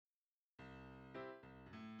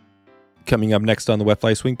Coming up next on the Wet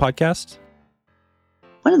Fly Swing podcast.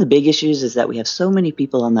 One of the big issues is that we have so many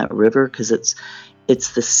people on that river because it's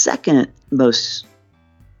the second most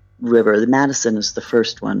river. The Madison is the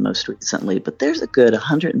first one most recently, but there's a good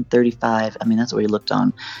 135. I mean, that's what we looked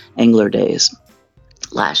on Angler Days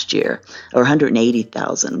last year, or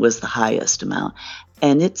 180,000 was the highest amount.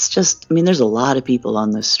 And it's just, I mean, there's a lot of people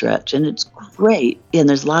on this stretch, and it's great. And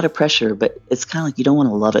there's a lot of pressure, but it's kind of like you don't want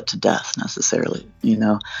to love it to death necessarily, you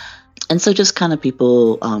know? And so just kind of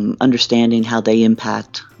people understanding how they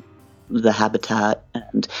impact the habitat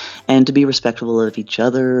and to be respectful of each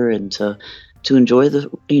other and to enjoy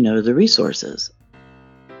the resources.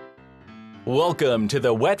 Welcome to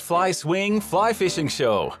the Wet Fly Swing Fly Fishing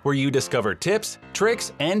Show, where you discover tips,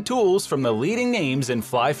 tricks, and tools from the leading names in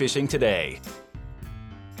fly fishing today.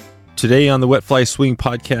 Today on the Wet Fly Swing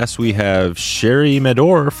podcast, we have Sherry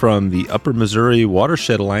Meador from the Upper Missouri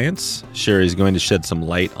Watershed Alliance. Sherry is going to shed some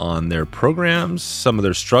light on their programs, some of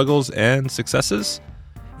their struggles and successes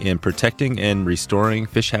in protecting and restoring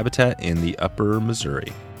fish habitat in the Upper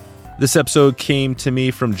Missouri. This episode came to me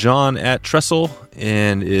from John at Trestle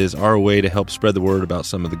and is our way to help spread the word about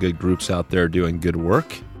some of the good groups out there doing good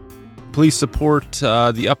work. Please support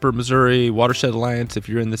the Upper Missouri Watershed Alliance if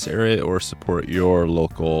you're in this area, or support your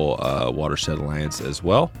local Watershed Alliance as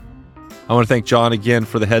well. I want to thank John again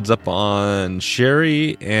for the heads up on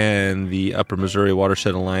Sherry and the Upper Missouri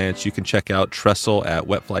Watershed Alliance. You can check out Trestle at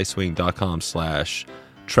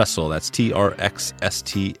wetflyswing.com/Trestle. That's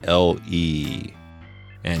TRXSTLE.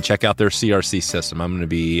 And check out their CRC system. I'm going to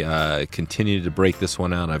be continuing to break this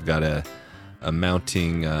one out. I've got a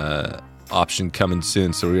mounting option coming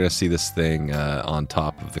soon, so we're going to see this thing on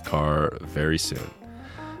top of the car very soon.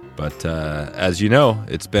 But as you know,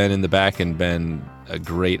 it's been in the back and been a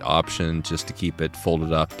great option just to keep it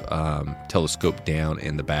folded up, telescope down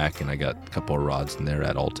in the back, and I got a couple of rods in there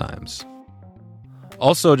at all times.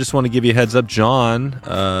 Also, just want to give you a heads up, John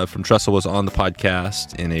from Trestle was on the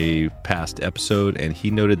podcast in a past episode, and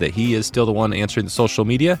he noted that he is still the one answering the social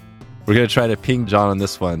media. We're going to try to ping John on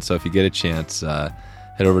this one, so if you get a chance,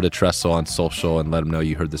 head over to Trestle on social and let him know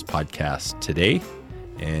you heard this podcast today,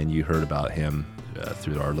 and you heard about him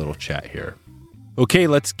through our little chat here. Okay,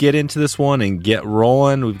 let's get into this one and get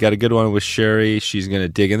rolling. We've got a good one with Sherry. She's going to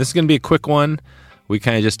dig in. This is going to be a quick one. We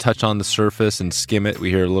kind of just touch on the surface and skim it.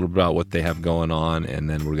 We hear a little bit about what they have going on, and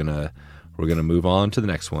then we're gonna move on to the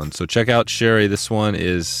next one. So check out Sherry. This one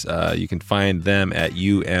is you can find them at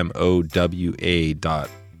umowa.org.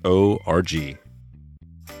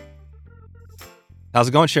 How's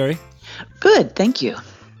it going, Sherry? Good, thank you.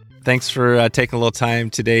 Thanks for taking a little time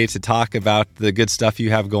today to talk about the good stuff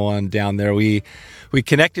you have going down there. We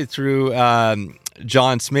connected through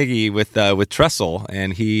John Smiggy with Trestle,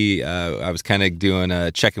 and I was kind of doing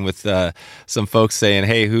checking with some folks saying,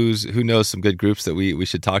 hey, who knows some good groups that we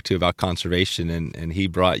should talk to about conservation, and he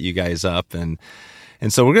brought you guys up, and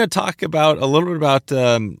so we're going to talk about a little bit about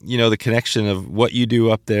the connection of what you do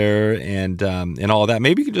up there and all of that.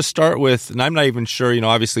 Maybe you can just start with, and I'm not even sure,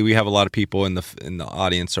 obviously we have a lot of people in the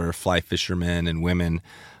audience are fly fishermen and women.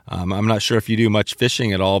 I'm not sure if you do much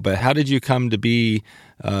fishing at all, but how did you come to be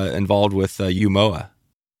involved with UMOA?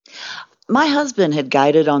 My husband had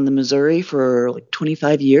guided on the Missouri for like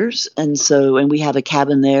 25 years, and we have a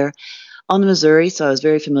cabin there on the Missouri, so I was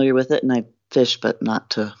very familiar with it, and I fished, but not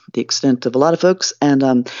to the extent of a lot of folks. And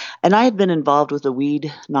I had been involved with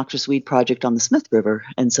a noxious weed project on the Smith River,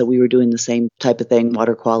 and so we were doing the same type of thing,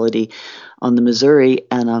 water quality on the Missouri,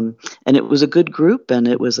 and it was a good group, and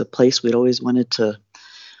it was a place we'd always wanted to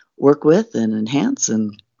work with and enhance,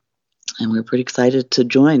 and we were pretty excited to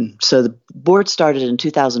join. So the board started in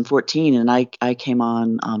 2014, and I came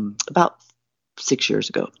on about 6 years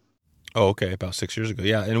ago. Oh, okay, about 6 years ago.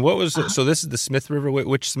 Yeah, and what was it? So this is the Smith River.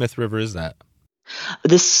 Which Smith River is that?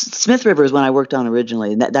 This Smith River is one I worked on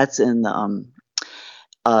originally. That's in the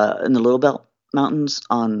Little Belt Mountains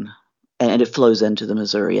and it flows into the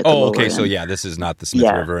Missouri at the lower okay. end. So yeah, this is not the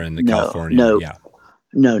Smith River in California. No. Yeah.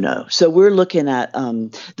 No. So we're looking at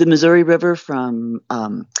the Missouri River from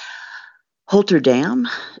Holter Dam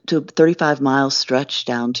to a 35 mile stretch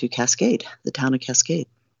down to Cascade, the town of Cascade.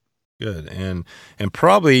 Good. And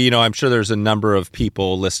probably, I'm sure there's a number of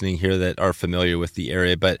people listening here that are familiar with the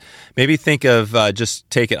area, but maybe think of just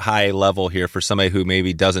take it high level here for somebody who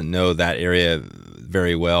maybe doesn't know that area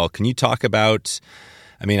very well. Can you talk about,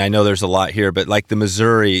 I know there's a lot here, but like the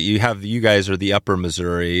Missouri, you guys are the Upper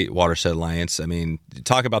Missouri Watershed Alliance.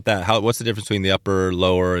 Talk about that. What's the difference between the upper,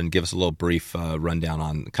 lower, and give us a little brief rundown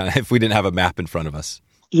on kind of if we didn't have a map in front of us.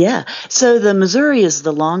 Yeah. So the Missouri is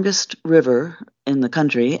the longest river in the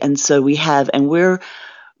country. And so we're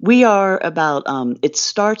We are about, it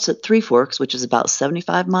starts at Three Forks, which is about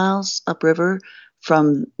 75 miles upriver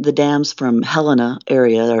from the dams from Helena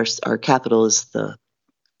area. Our capital is the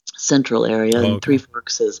central area, Oh, and Three okay.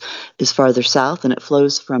 Forks is farther south, and it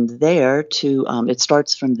flows from there to, it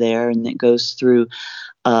starts from there and it goes through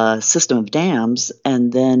a system of dams.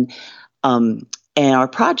 And then, and our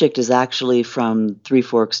project is actually from Three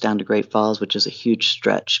Forks down to Great Falls, which is a huge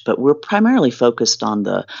stretch, but we're primarily focused on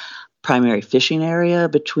the primary fishing area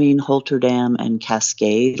between Holter Dam and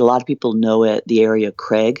Cascade. A lot of people know it, the area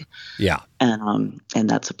Craig, Yeah. and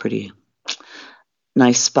that's a pretty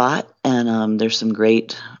nice spot. And there's some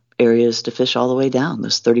great areas to fish all the way down.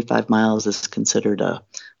 This 35 miles is considered a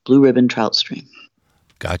blue ribbon trout stream.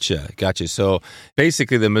 Gotcha. So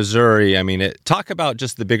basically the Missouri, I mean, talk about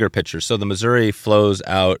just the bigger picture. So the Missouri flows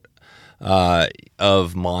out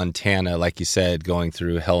of Montana, like you said, going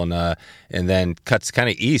through Helena, and then cuts kind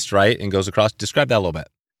of east, right? And goes across. Describe that a little bit.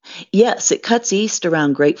 Yes, it cuts east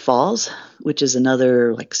around Great Falls, which is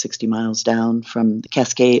another like 60 miles down from the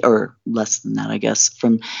Cascade, or less than that, I guess,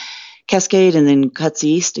 from Cascade, and then cuts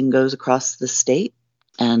east and goes across the state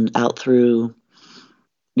and out through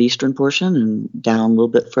the eastern portion and down a little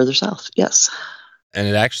bit further south. Yes. And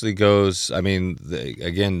it actually goes, I mean,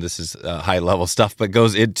 again, this is high level stuff, but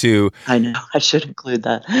goes into... I know, I should include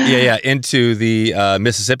that. Yeah, into the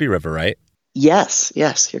Mississippi River, right? Yes,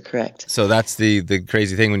 you're correct. So that's the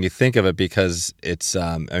crazy thing when you think of it, because it's,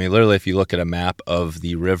 I mean, literally, if you look at a map of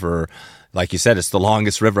the river, like you said, it's the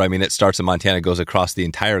longest river. I mean, it starts in Montana, goes across the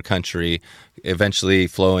entire country, eventually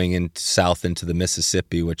flowing south into the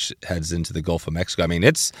Mississippi, which heads into the Gulf of Mexico. I mean,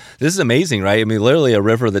 this is amazing, right? I mean, literally a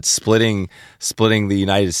river that's splitting the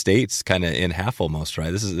United States kind of in half almost,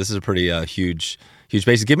 right? This is a pretty huge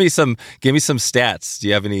basin. Give me some stats. Do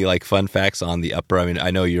you have any like fun facts on the upper? I mean,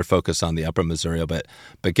 I know you're focused on the upper Missouri, but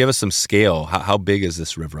give us some scale. How big is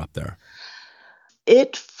this river up there?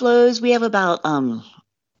 It flows. We have about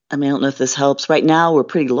I mean, I don't know if this helps. Right now, we're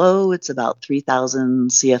pretty low. It's about 3,000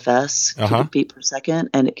 CFS, cubic feet per second,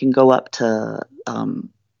 and it can go up to, I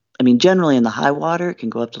mean, generally in the high water, it can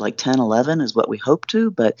go up to like 10, 11 is what we hope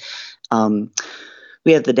to, but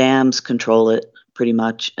we have the dams control it pretty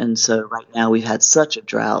much. And so right now we've had such a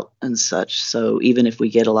drought and such. So even if we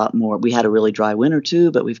get a lot more, we had a really dry winter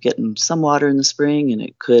too, but we've gotten some water in the spring, and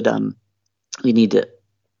it could, we need to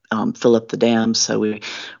fill up the dams. So we're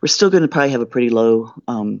still going to probably have a pretty low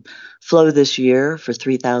flow this year for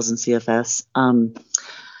 3,000 CFS.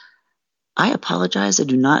 I apologize. I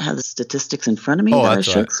do not have the statistics in front of me that I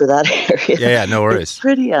should for that area. Yeah, no worries. It's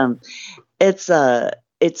pretty,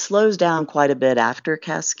 it slows down quite a bit after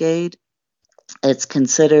Cascade. It's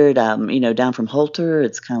considered, down from Holter,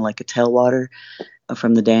 it's kind of like a tailwater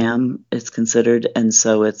from the dam, it's considered. And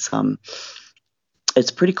so it's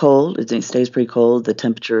pretty cold. It stays pretty cold. The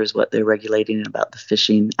temperature is what they're regulating about the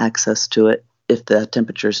fishing access to it. If the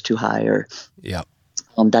temperature is too high, or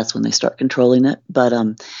that's when they start controlling it. But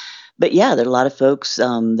yeah, there are a lot of folks.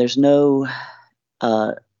 There's no,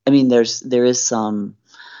 there is some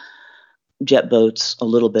jet boats, a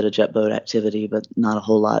little bit of jet boat activity, but not a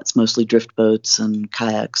whole lot. It's mostly drift boats and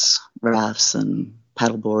kayaks, rafts, and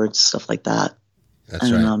paddle boards, stuff like that.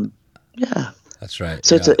 That's right. Yeah. That's right.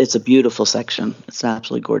 So it's a beautiful section. It's an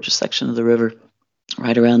absolutely gorgeous section of the river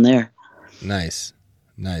right around there. Nice.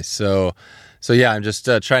 So yeah, I'm just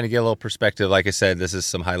trying to get a little perspective. Like I said, this is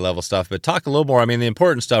some high level stuff, but talk a little more. I mean, the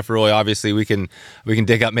important stuff, really, obviously we can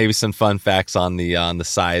dig up maybe some fun facts on the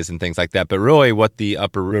size and things like that, but really what the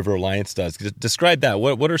Upper River Alliance does. Describe that.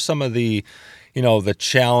 What are some of the, the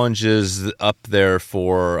challenges up there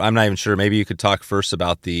for, I'm not even sure, maybe you could talk first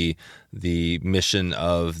about the mission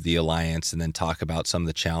of the Alliance and then talk about some of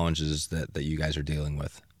the challenges that you guys are dealing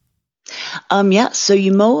with. So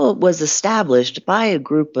UMOA was established by a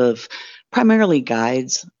group of primarily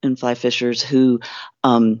guides and fly fishers who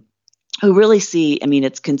really see, I mean,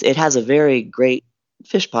 it has a very great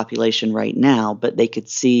fish population right now, but they could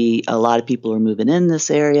see a lot of people are moving in this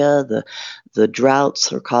area. The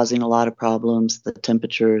droughts are causing a lot of problems. The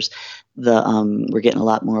temperatures, we're getting a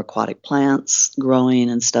lot more aquatic plants growing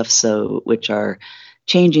and stuff, so which are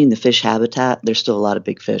changing the fish habitat. There's still a lot of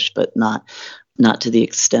big fish, but not to the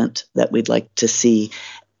extent that we'd like to see.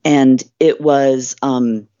 And it was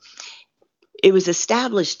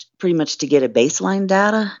established pretty much to get a baseline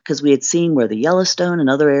data, because we had seen where the Yellowstone and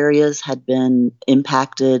other areas had been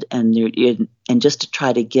impacted, and just to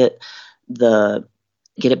try to get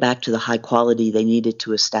it back to the high quality, they needed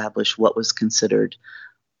to establish what was considered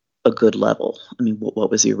a good level. I mean,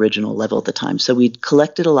 what was the original level at the time? So we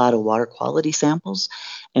collected a lot of water quality samples,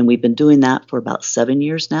 and we've been doing that for about 7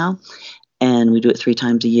 years now. and we do it 3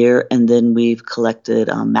 times a year. And then we've collected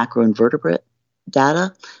macroinvertebrate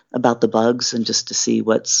data about the bugs and just to see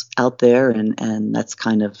what's out there, and that's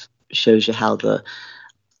kind of shows you how the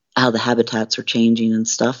habitats are changing and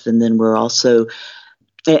stuff. And then we're also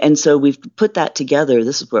so we've put that together.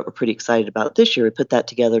 This is what we're pretty excited about this year. We put that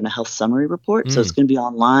together in a health summary report. So it's going to be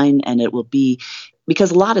online, and it will be,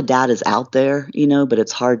 because a lot of data is out there, but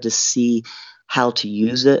it's hard to see how to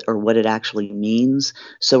use it or what it actually means.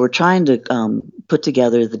 So we're trying to put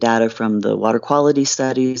together the data from the water quality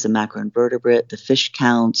studies, the macroinvertebrate, the fish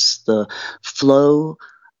counts, the flow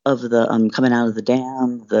of the coming out of the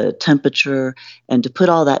dam, the temperature, and to put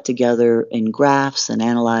all that together in graphs and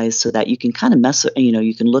analyze so that you can kind of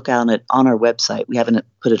you can look on it on our website. We haven't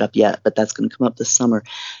put it up yet, but that's going to come up this summer.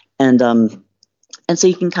 And so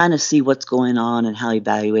you can kind of see what's going on and how it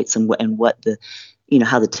evaluates and what the,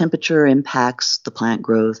 how the temperature impacts the plant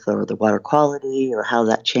growth or the water quality, or how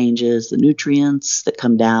that changes the nutrients that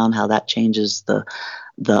come down, how that changes the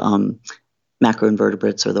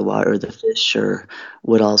macroinvertebrates or the water or the fish or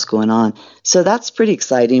what all's going on. So that's pretty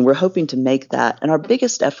exciting. We're hoping to make that, and our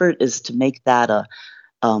biggest effort is to make that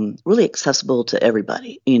really accessible to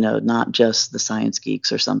everybody, not just the science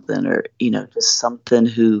geeks or something, or, just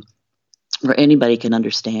something where anybody can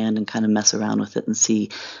understand and kind of mess around with it and see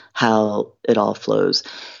how it all flows.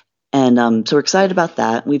 And so we're excited about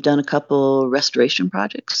that. We've done a couple restoration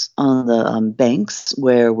projects on the banks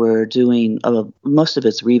where we're doing most of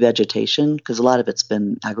it's revegetation, because a lot of it's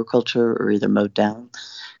been agriculture or either mowed down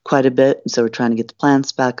quite a bit. And so we're trying to get the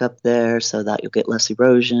plants back up there so that you'll get less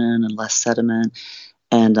erosion and less sediment.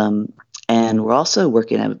 And we're also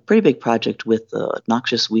working on a pretty big project with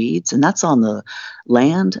noxious weeds, and that's on the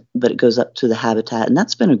land, but it goes up to the habitat. And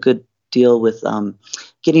that's been a good deal with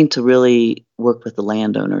getting to really work with the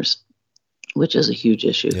landowners, which is a huge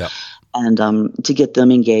issue, and to get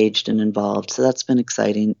them engaged and involved. So that's been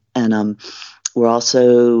exciting. And we're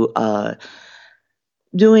also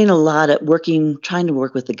doing a lot of trying to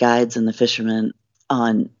work with the guides and the fishermen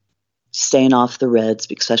on staying off the reds,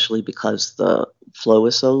 especially because the flow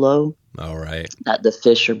is so low. All right. That the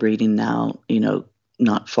fish are breeding now,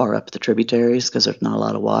 not far up the tributaries because there's not a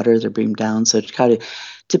lot of water. They're breeding down. So to kind of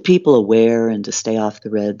to people aware and to stay off the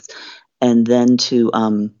reds, and then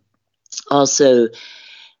to also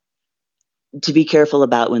to be careful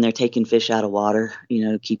about when they're taking fish out of water,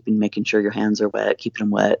 making sure your hands are wet, keeping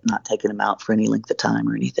them wet, not taking them out for any length of time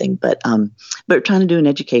or anything. But trying to do an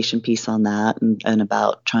education piece on that and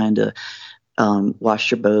about trying to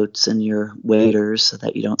wash your boats and your waders so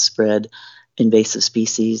that you don't spread invasive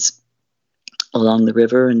species along the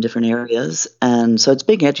river in different areas. And so it's a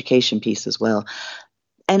big education piece as well.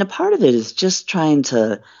 And a part of it is just trying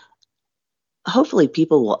to, hopefully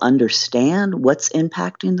people will understand what's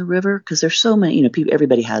impacting the river, because there's so many,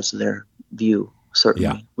 everybody has their view,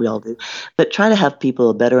 certainly. We all do. But try to have people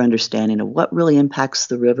a better understanding of what really impacts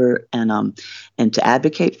the river, and to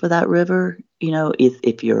advocate for that river,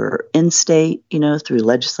 if you're in state, through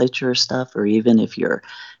legislature stuff, or even if you're,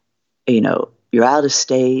 you're out of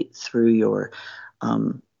state through your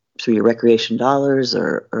recreation dollars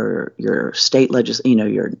or your state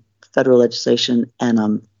your federal legislation,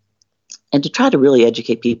 and to try to really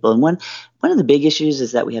educate people. And one of the big issues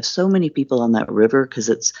is that we have so many people on that river because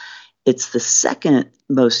it's the second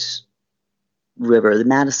most river. The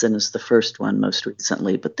Madison is the first one most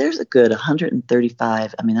recently, but there's a good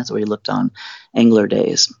 135. I mean, that's what we looked on Angler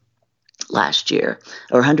Days last year,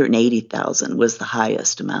 or 180,000 was the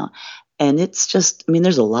highest amount. And it's just,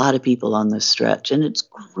 there's a lot of people on this stretch, and it's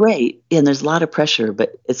great. And there's a lot of pressure,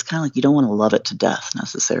 but it's kind of like you don't want to love it to death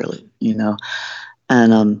necessarily,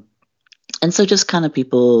 And so just kind of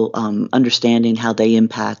people understanding how they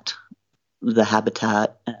impact the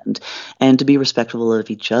habitat, and to be respectful of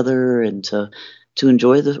each other, and to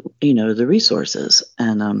enjoy the resources.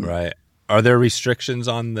 And right. Are there restrictions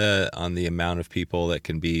on the amount of people that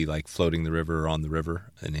can be like floating the river or on the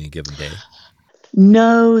river in any given day?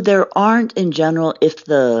 No, there aren't in general.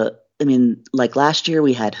 Like last year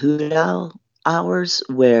we had hoot owl hours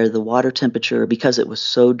where the water temperature, because it was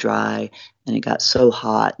so dry and it got so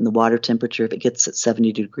hot, and the water temperature, if it gets at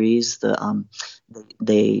 70 degrees,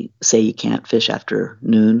 they say you can't fish after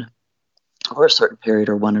noon or a certain period,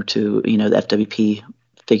 or 1 or 2, the FWP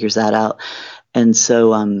figures that out. And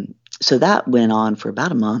so that went on for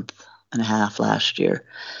about a month and a half last year.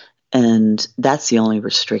 And that's the only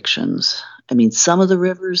restrictions. Some of the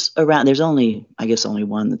rivers around, there's only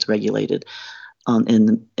one that's regulated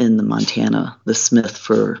in the Montana, the Smith,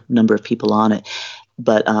 for number of people on it.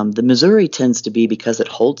 But the Missouri tends to be, because it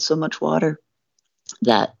holds so much water,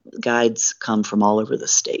 that guides come from all over the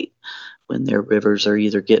state, when their rivers are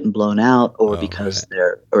either getting blown out or because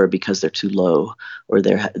they're too low, or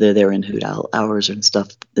they're there in hoot hours and stuff.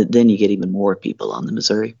 Then you get even more people on the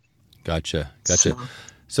Missouri. Gotcha.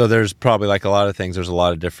 So there's probably, like a lot of things, there's a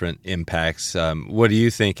lot of different impacts. What do you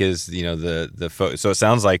think is, so it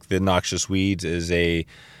sounds like the noxious weeds is a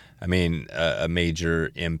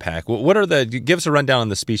major impact. Give us a rundown on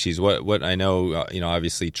the species. What I know,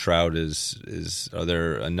 obviously trout are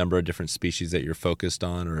there a number of different species that you're focused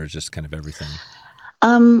on, or just kind of everything?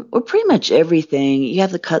 Well, pretty much everything. You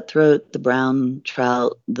have the cutthroat, the brown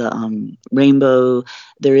trout, the rainbow.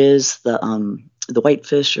 There is the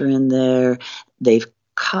whitefish are in there. They've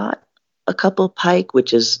caught a couple pike,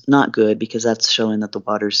 which is not good because that's showing that the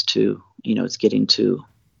water's it's getting too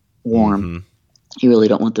warm. Mm-hmm. You really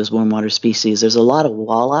don't want those warm water species. There's a lot of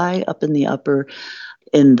walleye up in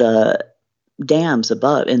in the dams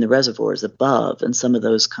above, in the reservoirs above, and some of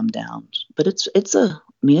those come down. But it's a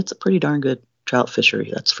pretty darn good trout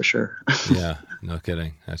fishery, that's for sure. Yeah, no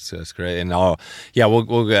kidding. That's great. And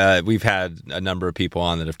we've had a number of people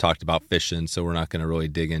on that have talked about fishing, so we're not going to really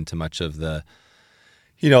dig into much of the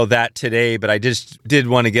that today, but I just did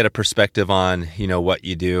want to get a perspective on, what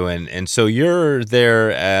you do. And so you're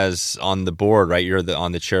there as on the board, right? You're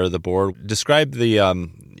on the chair of the board. Describe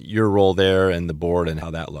your role there and the board and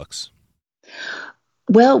how that looks.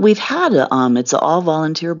 Well, we've had it's an all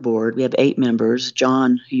volunteer board. We have 8 members.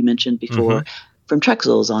 John, who you mentioned before, from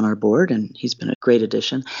Trexel is on our board, and he's been a great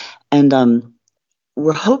addition. And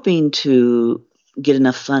we're hoping to get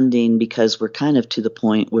enough funding because we're kind of to the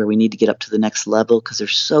point where we need to get up to the next level because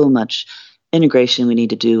there's so much integration we need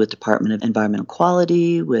to do with Department of Environmental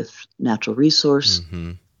Quality, with Natural Resource,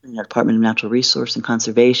 Department of Natural Resource and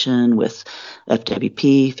Conservation, with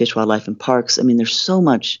FWP, Fish, Wildlife, and Parks. I mean, there's so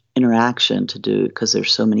much interaction to do because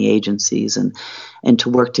there's so many agencies and to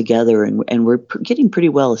work together, and we're getting pretty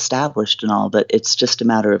well established and all, but it's just a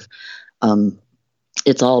matter of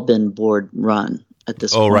it's all been board run at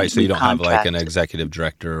this point. Oh, right. So you don't have like an executive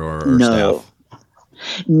director or staff?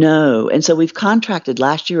 No. And so we've contracted.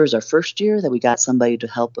 Last year was our first year that we got somebody to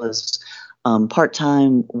help us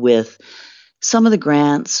part-time with some of the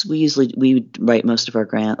grants. We write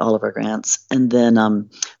all of our grants. And then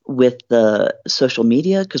with the social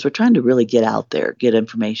media, because we're trying to really get out there, get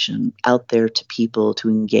information out there to people to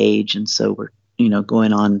engage. And so we're,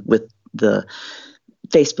 going on with the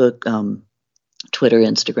Facebook, Twitter,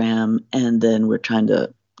 Instagram, and then we're trying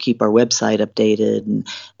to keep our website updated.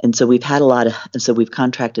 And so we've had so we've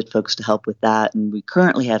contracted folks to help with that. And we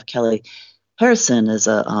currently have Kelly Harrison as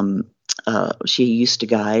she used to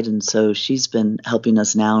guide, and so she's been helping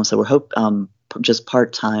us now. So we're just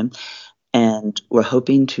part-time, and we're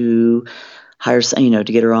hoping to hire, to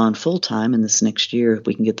get her on full-time in this next year if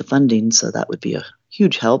we can get the funding. So that would be a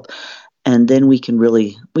huge help. And then we can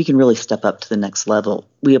really step up to the next level.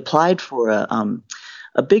 We applied for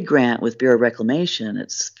a big grant with Bureau of Reclamation.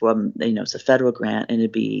 It's from, it's a federal grant, and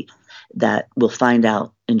that we'll find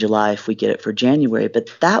out in July if we get it for January.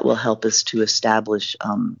 But that will help us to establish.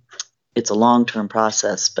 It's a long-term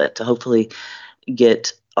process, but to hopefully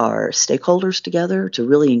get our stakeholders together to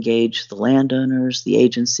really engage the landowners, the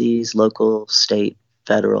agencies, local, state,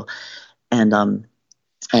 federal,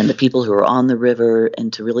 and the people who are on the river,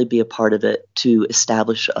 and to really be a part of it, to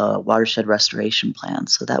establish a watershed restoration plan.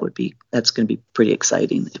 So that's going to be pretty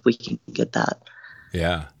exciting if we can get that.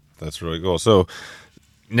 Yeah, that's really cool. So,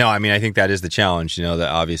 no, I mean, I think that is the challenge, that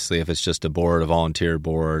obviously if it's just a volunteer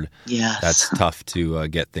board, yes, that's tough to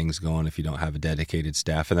get things going if you don't have a dedicated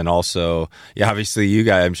staff. And then also, obviously you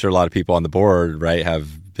guys, I'm sure a lot of people on the board, right,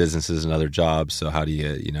 have businesses and other jobs. So how do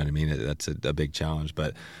you know what I mean? That's a big challenge.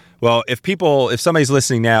 But, well, if somebody's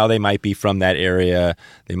listening now, they might be from that area,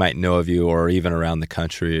 they might know of you, or even around the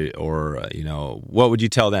country, or, what would you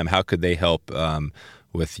tell them? How could they help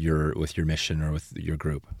with your mission or with your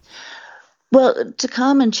group? Well, to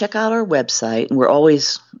come and check out our website, and we're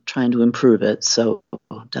always trying to improve it, so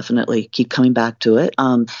definitely keep coming back to it.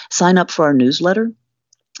 Sign up for our newsletter,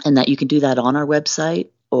 and that you can do that on our website,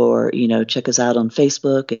 or check us out on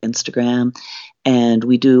Facebook, Instagram, and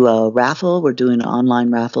we do a raffle. We're doing an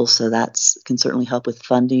online raffle, so that can certainly help with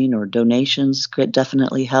funding, or donations could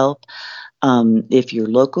definitely help. If you're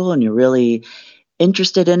local and you're really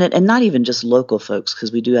interested in it, and not even just local folks,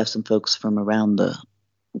 because we do have some folks from around the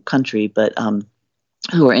country, but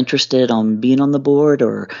who are interested on being on the board,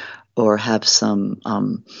 or have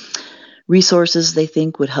some resources they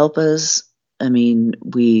think would help us. I mean,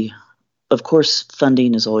 of course,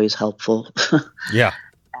 funding is always helpful. Yeah.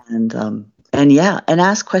 And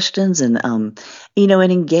ask questions, and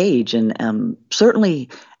and engage, and certainly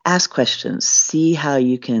ask questions, see how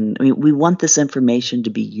you can. I mean, we want this information to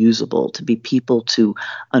be usable, to be people to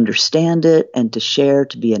understand it and to share,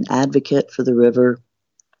 to be an advocate for the river,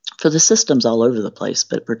 for the systems all over the place,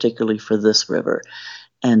 but particularly for this river,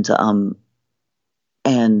 and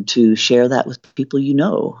to share that with people you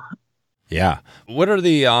know. Yeah. What are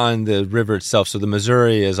on the river itself? So the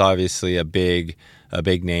Missouri is obviously a big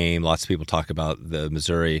name. Lots of people talk about the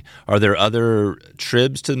Missouri. Are there other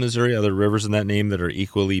tribs to the Missouri, other rivers in that name that are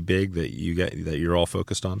equally big that you're all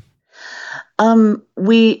focused on? There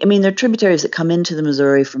are tributaries that come into the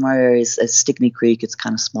Missouri from our areas. As Stickney Creek, it's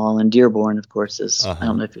kind of small, and Dearborn, of course, is. I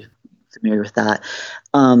don't know if you're familiar with that.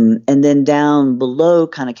 And then down below,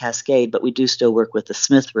 kind of Cascade, but we do still work with the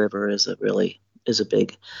Smith River is a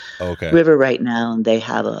big river right now, and they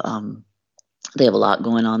have a lot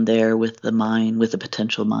going on there with the mine, with the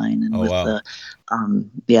potential mine, and the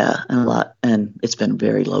and a lot, and it's been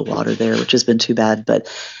very low water there, which has been too bad. But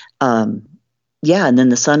and then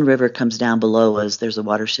the Sun River comes down below us. There's a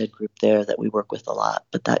watershed group there that we work with a lot,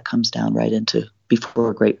 but that comes down right into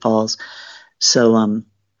before Great Falls. So and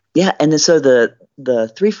then so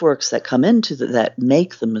the Three Forks that come into that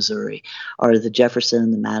make the Missouri are the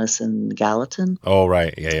Jefferson, the Madison, the Gallatin. Oh,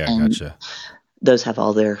 right. Yeah, gotcha. Those have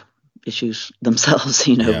all their issues themselves,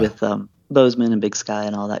 with Bozeman and Big Sky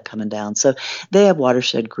and all that coming down. So they have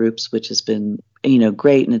watershed groups, which has been,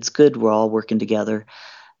 great, and it's good. We're all working together.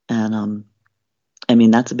 And,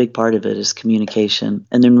 that's a big part of it is communication,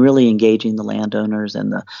 and then really engaging the landowners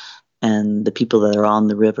and the people that are on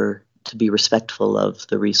the river to be respectful of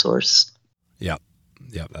the resource. Yeah,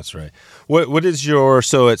 that's right. What is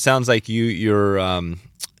so it sounds like your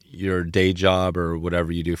day job or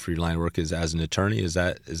whatever you do for your line of work is as an attorney. Is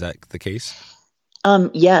that the case?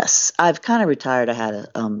 Yes, I've kind of retired. I had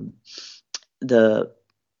the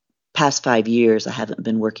past 5 years, I haven't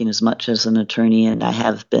been working as much as an attorney, and I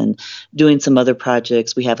have been doing some other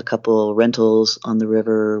projects. We have a couple rentals on the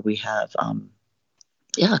river. We have,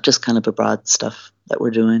 just kind of a broad stuff that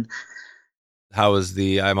we're doing. How is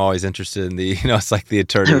I'm always interested in it's like the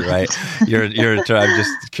attorney, right? You're I'm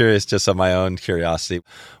just curious, just on my own curiosity.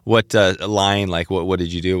 What line, like what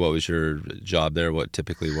did you do? What was your job there? What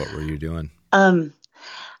were you doing?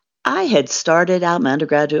 I had started out, my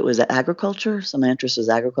undergraduate was agriculture. So my interest was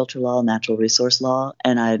agriculture law, natural resource law.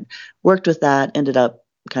 And I worked with that, ended up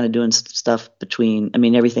kind of doing stuff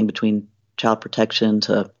everything between child protection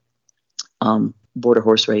to border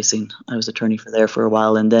horse racing. I was attorney for a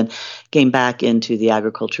while, and then came back into the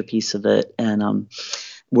agriculture piece of it, and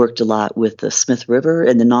worked a lot with the Smith River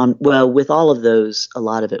and with all of those, a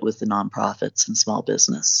lot of it with the nonprofits and small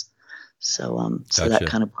business. So so that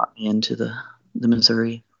kind of brought me into the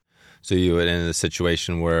Missouri. So you were in a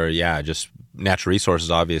situation where, just natural resources,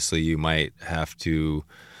 obviously you might have to,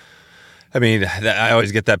 I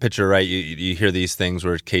always get that picture, right? You hear these things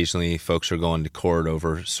where occasionally folks are going to court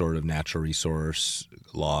over sort of natural resource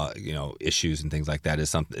law, issues and things like that.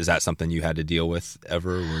 Is that something you had to deal with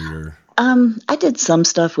ever where you're? I did some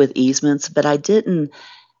stuff with easements, but I didn't.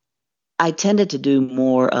 I tended to do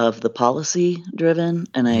more of the policy driven,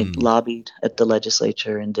 and I lobbied at the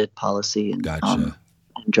legislature and did policy and, Gotcha. And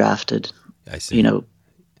drafted. I see.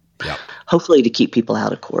 Hopefully to keep people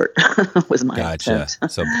out of court was my intent.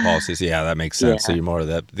 So policies, that makes sense. So you're more of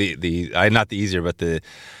the not the easier, but the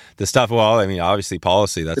stuff. Well, obviously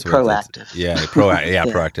policy. That's proactive.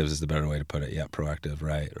 Proactive is the better way to put it. Yeah, proactive.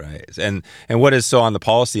 Right. And what is so on the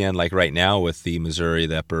policy end, like right now with the Missouri,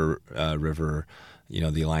 the Upper River,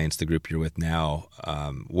 the alliance, the group you're with now.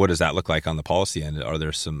 What does that look like on the policy end?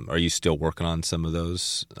 Are you still working on some of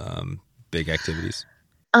those big activities?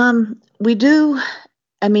 We do.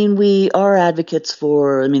 We are advocates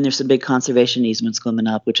for, there's some big conservation easements coming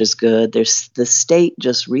up, which is good. There's the state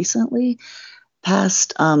just recently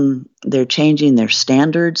passed, they're changing their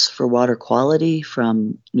standards for water quality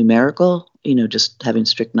from numerical, just having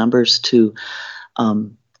strict numbers to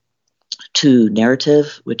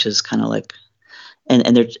narrative, which is kind of like,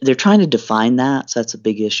 and they're trying to define that. So that's a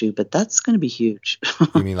big issue, but that's going to be huge.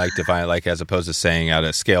 You mean like define, like as opposed to saying at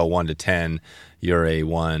a scale 1 to 10, you're a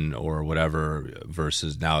 1 or whatever,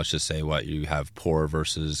 versus now it's just say what you have poor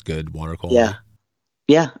versus good water quality.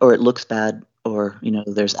 Yeah. Or it looks bad, or,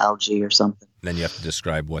 there's algae or something. Then you have to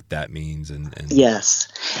describe what that means. And Yes.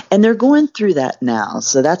 And they're going through that now.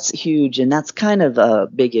 So that's huge. And that's kind of a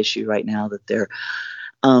big issue right now that they're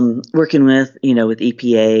working with, with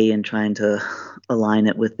EPA and trying to align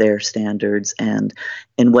it with their standards and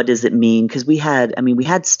what does it mean? Because we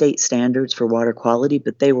had state standards for water quality,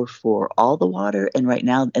 but they were for all the water, and right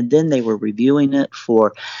now, and then they were reviewing it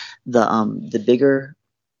for the bigger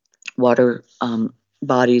water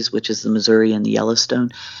bodies, which is the Missouri and the Yellowstone,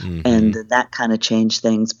 and that kind of changed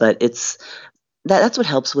things. But that's what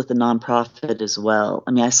helps with the nonprofit as well.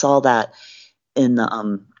 I mean, I saw that in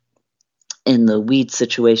the weed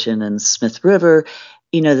situation in Smith River,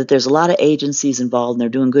 that there's a lot of agencies involved and they're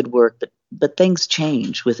doing good work, but things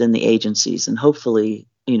change within the agencies, and hopefully,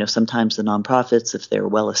 sometimes the nonprofits, if they're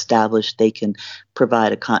well established, they can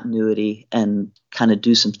provide a continuity and kind of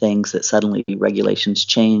do some things that suddenly regulations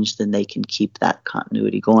change, then they can keep that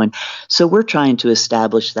continuity going. So we're trying to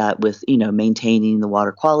establish that with, maintaining the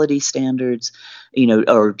water quality standards,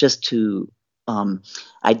 or just to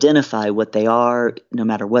identify what they are. No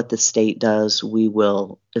matter what the state does, we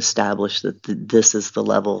will establish that this is the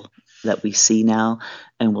level that we see now,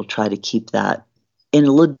 and we'll try to keep that in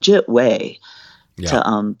a legit way. Yeah.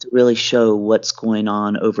 To really show what's going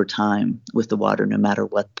on over time with the water, no matter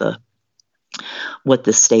what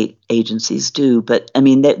the state agencies do. But I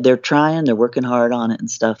mean, they're trying, they're working hard on it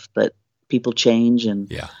and stuff, but people change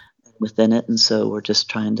and within it. And so we're just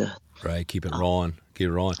trying to keep it rolling. Keep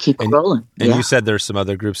it rolling. Keep it rolling. And you said there's some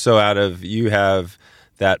other groups. So you have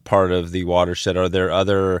that part of the Watershed. Are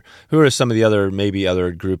there who are some of the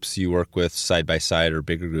other groups you work with side by side, or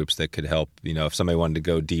bigger groups that could help, if somebody wanted to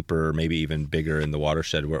go deeper or maybe even bigger in the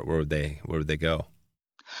Watershed, where would they go?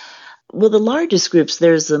 Well, the largest groups,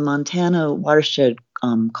 there's the Montana Watershed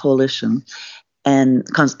Coalition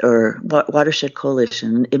or Watershed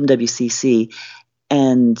Coalition, MWCC,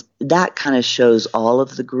 and that kind of shows all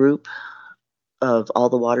of the group of all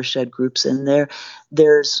the watershed groups in there.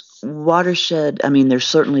 There's Watershed, there's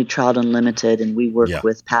certainly Trout Unlimited, and we work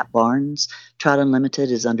with Pat Barnes. Trout Unlimited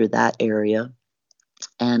is under that area.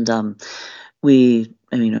 And we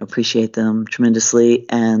appreciate them tremendously.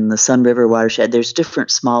 And the Sun River Watershed, there's different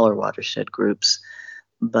smaller watershed groups,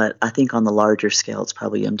 but I think on the larger scale, it's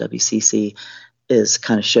probably MWCC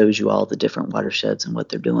kind of shows you all the different watersheds and what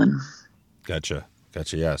they're doing. Gotcha.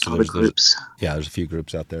 Yeah. So there's groups. There's a few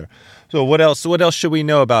groups out there. So what else should we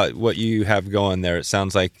know about what you have going there? It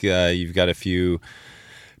sounds like you've got a few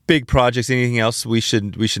big projects. Anything else we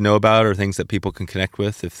should know about, or things that people can connect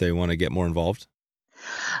with if they want to get more involved?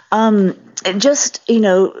 Just,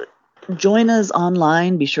 join us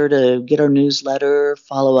online. Be sure to get our newsletter,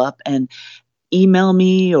 follow up, and email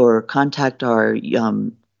me or contact our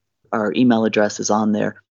email address is on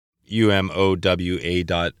there. umowa.org.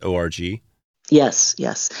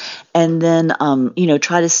 Yes. And then,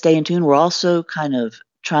 try to stay in tune. We're also kind of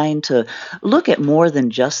trying to look at more than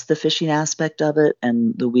just the fishing aspect of it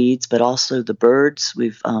and the weeds, but also the birds.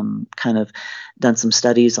 We've kind of done some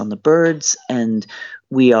studies on the birds, and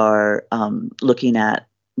we are looking at,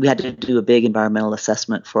 we had to do a big environmental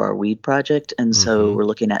assessment for our weed project. And so we're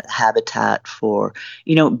looking at habitat for,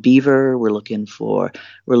 beaver. We're looking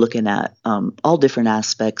at all different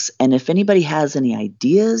aspects. And if anybody has any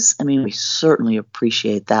ideas, we certainly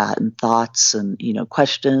appreciate that, and thoughts and,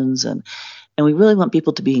 questions. And we really want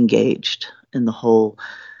people to be engaged in the whole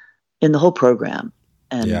program.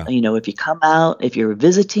 And, if you come out, if you're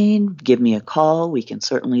visiting, give me a call. We can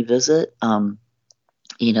certainly visit.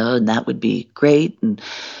 And that would be great.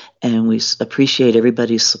 And we appreciate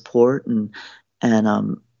everybody's support and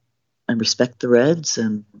respect the reds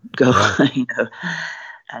and go,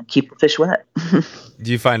 and keep the fish wet.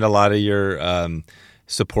 Do you find a lot of your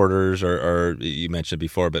supporters, or you mentioned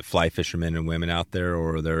before, but fly fishermen and women out there,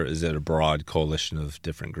 or is it a broad coalition of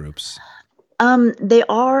different groups? They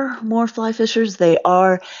are more fly fishers. They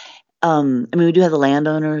are. We do have the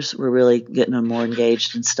landowners. We're really getting them more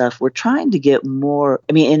engaged and stuff. We're trying to get more.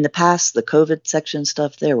 In the past, the COVID section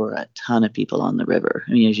stuff, there were a ton of people on the river.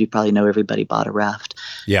 As you probably know, everybody bought a raft.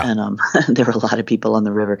 Yeah. And there were a lot of people on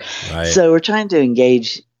the river. Right. So we're trying to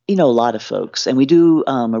engage, a lot of folks. And we do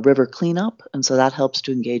a river cleanup. And so that helps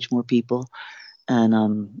to engage more people.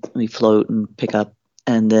 And we float and pick up.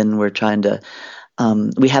 And then we're trying to,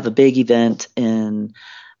 we have a big event in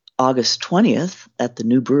August 20th at the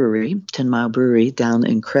new brewery, 10 Mile Brewery down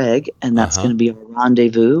in Craig, and that's going to be a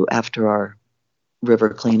rendezvous after our river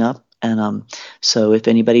cleanup. And so if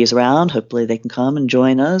anybody is around, hopefully they can come and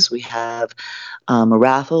join us. We have a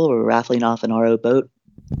raffle. We're raffling off an RO boat.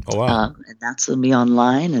 Oh, wow. And that's going to be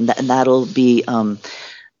online, and that'll be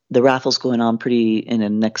the raffle's going on pretty in the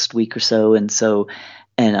next week or so. And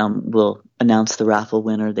we'll announce the raffle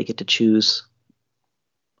winner. They get to choose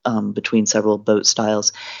between several boat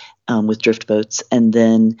styles. With drift boats, and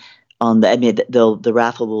then the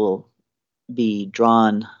raffle will be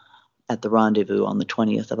drawn at the rendezvous on the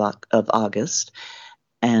 20th of August,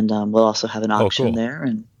 and we'll also have an auction there.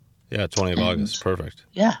 And 20th of August, perfect.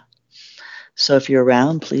 Yeah, So if you're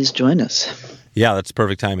around, please join us. Yeah, that's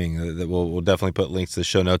perfect timing. We'll definitely put links to the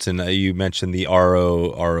show notes. And you mentioned the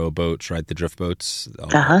RO boats, right? The drift boats.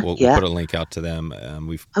 We'll put a link out to them.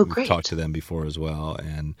 We've talked to them before as well.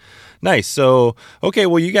 And nice. So, okay,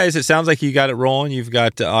 well, you guys, it sounds like you got it rolling. You've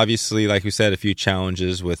got, obviously, like we said, a few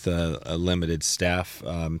challenges with a limited staff,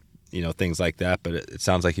 things like that. But it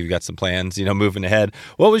sounds like you've got some plans, moving ahead.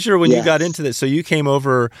 What was when you got into this? So you came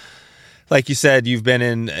over. Like you said, you've been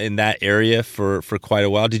in that area for quite a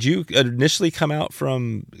while. Did you initially come out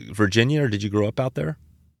from Virginia, or did you grow up out there?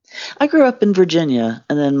 I grew up in Virginia,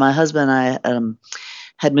 and then my husband and I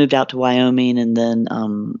had moved out to Wyoming, and then I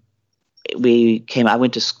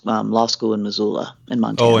went to law school in Missoula, in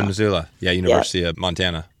Montana. Oh, in Missoula. Yeah, University of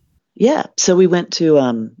Montana. Yeah, so we went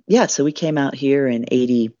to, so we came out here in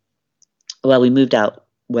 80, we moved out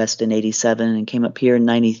west in 87 and came up here in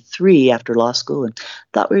 93 after law school and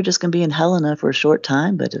thought we were just going to be in Helena for a short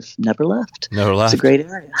time, but have never left. It's a great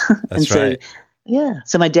area. That's right. Yeah.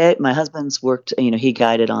 So my husband's worked, he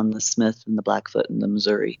guided on the Smith and the Blackfoot and the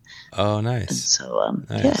Missouri. Oh, nice. And so,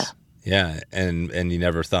 nice. Yeah. Yeah. And you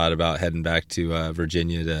never thought about heading back to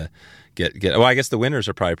Virginia to get, well, I guess the winters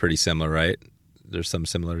are probably pretty similar, right? There's some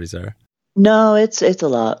similarities there. No, it's a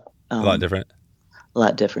lot. A lot different. A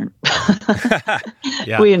lot different.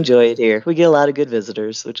 Yeah. We enjoy it here. We get a lot of good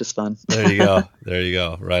visitors, which is fun. There you go. There you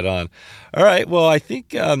go. Right on. All right. Well, I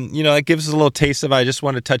think, it gives us a little taste of, I just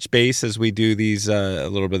want to touch base as we do these, a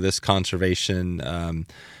little bit of this conservation,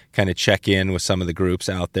 kind of check in with some of the groups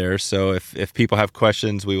out there. So if people have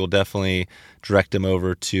questions, we will definitely direct them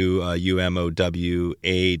over to umowa.org.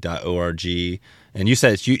 And you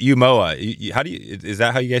said it's UMOA. Is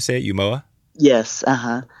that how you guys say it? UMOA? Yes,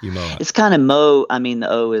 UMOA. It's kind of Mo. I mean,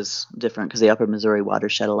 the O is different because the Upper Missouri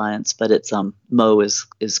Watershed Alliance, but it's Mo is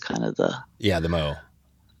kind of the the Mo.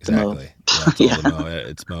 Exactly. The Mo.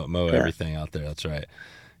 It's Mo everything out there. That's right.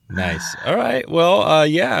 Nice. All right. Well,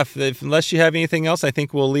 unless you have anything else, I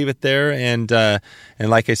think we'll leave it there. And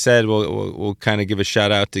like I said, we'll kind of give a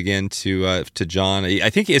shout out again to John. I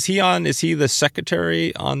think is he the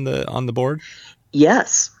secretary on the board?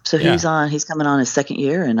 Yes. So he's coming on his second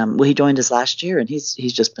year, and he joined us last year, and he's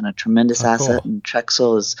just been a tremendous asset. Cool. And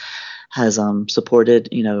Trexel has supported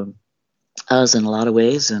us in a lot of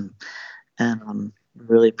ways, and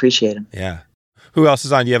really appreciate him. Yeah. Who else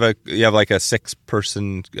is on? You have like a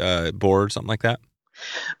 6-person board, something like that?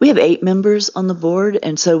 We have 8 members on the board,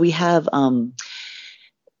 and so we have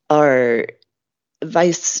our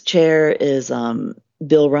vice chair is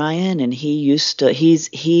Bill Ryan, and he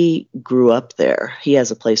grew up there. He has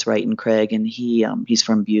a place right in Craig, and he's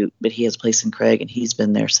from Butte, but he has a place in Craig, and he's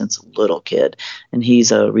been there since a little kid. And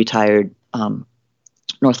he's a retired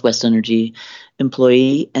Northwest Energy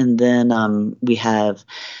employee. And then we have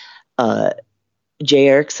Jay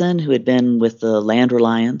Erickson, who had been with the Land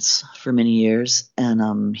Reliance for many years,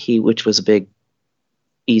 and which was a big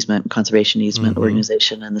conservation easement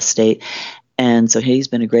organization in the state. And so he's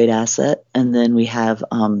been a great asset. And then we have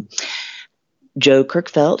Joe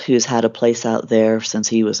Kirkfelt, who's had a place out there since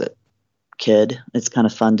he was a kid. It's kind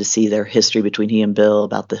of fun to see their history between he and Bill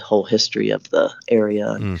about the whole history of the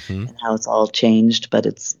area and how it's all changed. But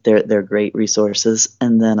they're great resources.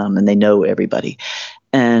 And then and they know everybody.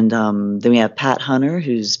 And then we have Pat Hunter,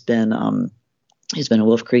 who's been in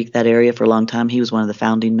Wolf Creek, that area, for a long time. He was one of the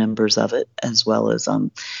founding members of it, as well as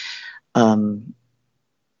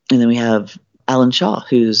and then we have Alan Shaw,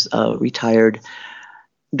 who's a retired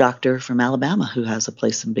doctor from Alabama, who has a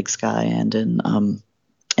place in Big Sky and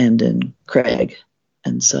in Craig.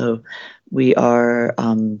 And so we are,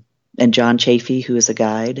 and John Chafee, who is a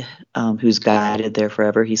guide, who's guided there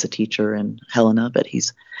forever. He's a teacher in Helena, but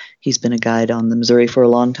he's been a guide on the Missouri for a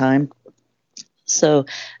long time. So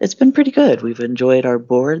it's been pretty good. We've enjoyed our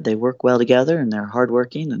board. They work well together, and they're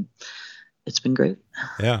hardworking, and it's been great.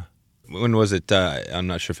 Yeah. When was it? I'm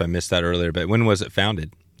not sure if I missed that earlier, but when was it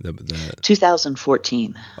founded?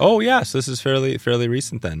 2014. Oh, yeah. So this is fairly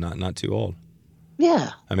recent then, not too old. Yeah.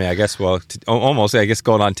 I mean, I guess, almost, I guess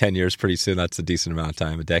going on 10 years pretty soon. That's a decent amount of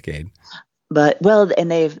time, a decade. But,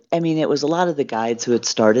 and it was a lot of the guides who had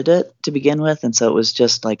started it to begin with. And so it was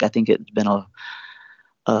just like, I think it'd been a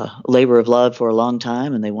labor of love for a long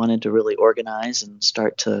time, and they wanted to really organize and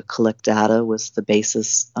start to collect data was the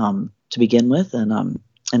basis to begin with.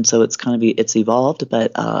 And so it's it's evolved,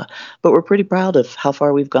 but we're pretty proud of how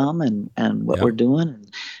far we've come and what we're doing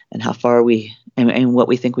and how far and what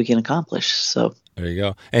we think we can accomplish. So there you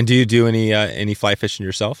go. And do you do any fly fishing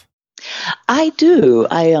yourself? I do.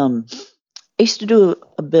 I used to do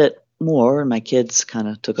a bit more, and my kids kind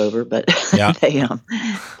of took over, but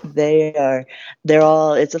they're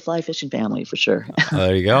all, it's a fly fishing family for sure.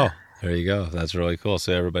 There you go. There you go. That's really cool.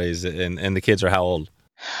 So everybody's and the kids are how old?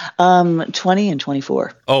 20 and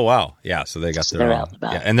 24. Oh wow, yeah. So they got So their they're own. out and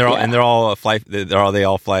about. Yeah, and they're all they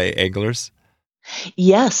all fly anglers?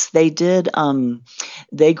 Yes, they did.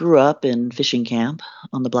 They grew up in fishing camp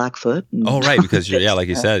on the Blackfoot. Oh right, because like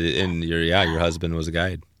you said, and your husband was a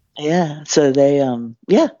guide. Yeah, so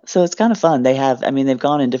so it's kind of fun. They've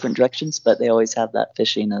gone in different directions, but they always have that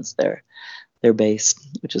fishing as their base,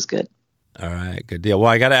 which is good. All right, good deal. Well,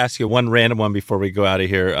 I got to ask you one random one before we go out of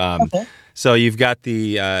here. Okay. So you've got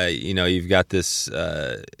you've got this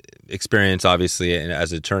experience, obviously,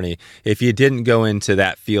 as an attorney. If you didn't go into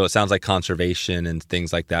that field, it sounds like conservation and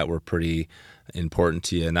things like that were pretty important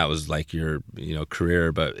to you, and that was like your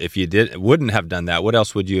career. But if you wouldn't have done that, what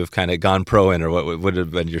else would you have kind of gone pro in, or what would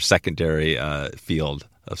have been your secondary field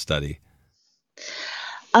of study?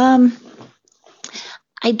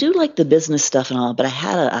 I do like the business stuff and all, but I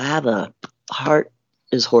have a heart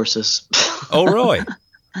is horses. Oh, really?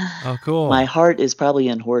 Oh, cool. My heart is probably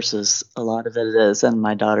in horses. A lot of it is, and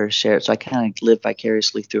my daughter shares. So I kind of live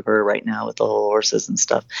vicariously through her right now with the whole horses and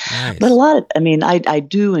stuff. Nice. But I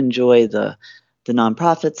do enjoy the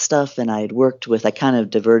nonprofit stuff, and I kind of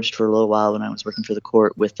diverged for a little while when I was working for the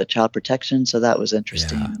court with the child protection. So that was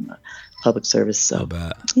interesting in the public service. So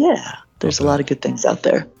yeah, there's a lot of good things out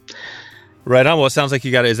there. Right on. Well, it sounds like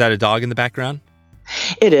is that a dog in the background?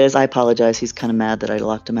 It is. I apologize. He's kind of mad that I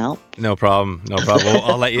locked him out. No problem. Well,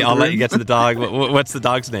 I'll let you get to the dog. What's the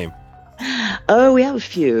dog's name? Oh, we have a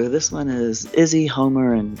few. This one is Izzy,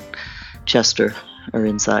 Homer, and Chester are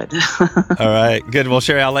inside. All right, good. Well,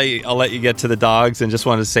 Sherry, I'll let you get to the dogs, and just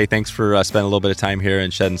wanted to say thanks for spending a little bit of time here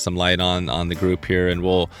and shedding some light on the group here. And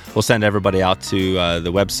we'll send everybody out to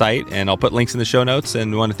the website, and I'll put links in the show notes.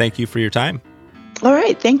 And we want to thank you for your time. All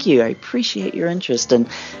right. Thank you. I appreciate your interest and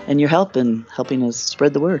your help in helping us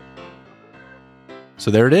spread the word.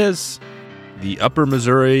 So there it is. The Upper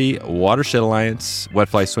Missouri Watershed Alliance,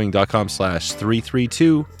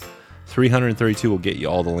 wetflyswing.com/332. 332 will get you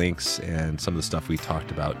all the links and some of the stuff we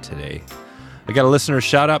talked about today. I got a listener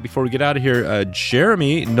shout out before we get out of here.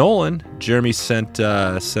 Jeremy Nolan. Jeremy sent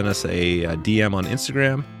us a DM on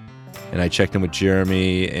Instagram. And I checked in with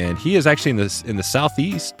Jeremy, and he is actually in the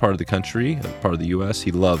southeast part of the country, part of the U.S.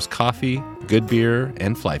 He loves coffee, good beer,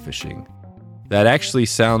 and fly fishing. That actually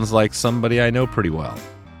sounds like somebody I know pretty well.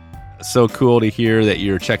 So cool to hear that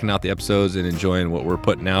you're checking out the episodes and enjoying what we're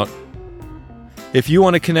putting out. If you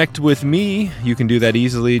want to connect with me, you can do that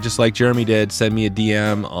easily, just like Jeremy did. Send me a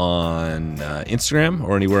DM on Instagram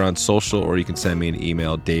or anywhere on social, or you can send me an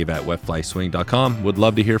email, dave@wetflyswing.com. Would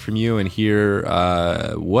love to hear from you and hear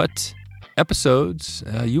what episodes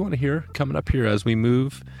you want to hear coming up here as we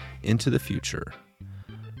move into the future.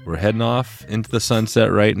 We're heading off into the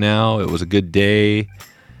sunset right now. It was a good day.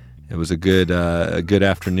 It was a good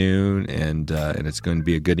afternoon, and it's going to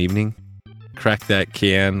be a good evening. Crack that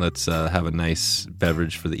can. Let's have a nice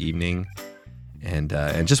beverage for the evening. And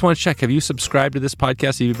just want to check, have you subscribed to this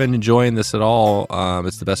podcast? If you've been enjoying this at all,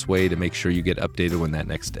 it's the best way to make sure you get updated when that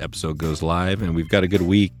next episode goes live. And we've got a good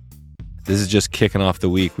week. This is just kicking off the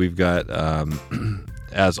week. We've got,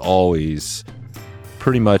 as always,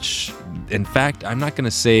 pretty much, in fact, I'm not going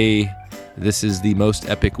to say this is the most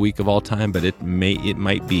epic week of all time, but it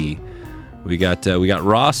might be. We got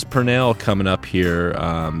Ross Purnell coming up here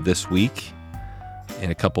this week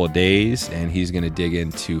in a couple of days, and he's going to dig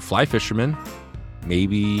into fly fishermen,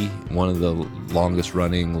 maybe one of the longest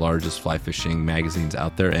running, largest fly fishing magazines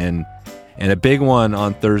out there, and a big one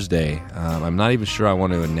on Thursday. I'm not even sure I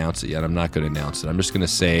want to announce it yet. I'm not going to announce it. I'm just going to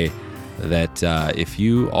say that if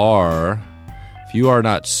you are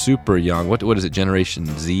not super young, what is it, Generation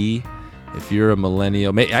Z? If you're a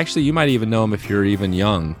millennial, actually you might even know him if you're even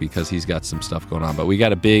young, because he's got some stuff going on. But we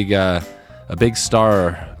got a big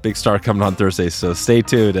star coming on Thursday, so stay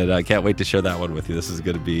tuned, and I can't wait to share that one with you. This is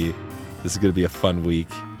going to be a fun week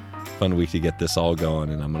to get this all going,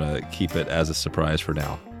 and I'm going to keep it as a surprise for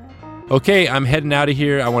now. Okay, I'm heading out of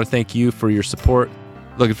here. I want to thank you for your support.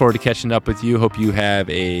 Looking forward to catching up with you. Hope you have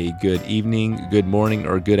a good evening, good morning,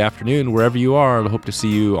 or good afternoon, wherever you are. I hope to see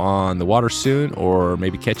you on the water soon, or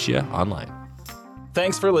maybe catch you online.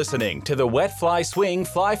 Thanks for listening to the Wet Fly Swing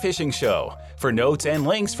Fly Fishing Show. For notes and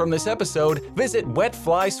links from this episode, visit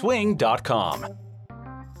wetflyswing.com.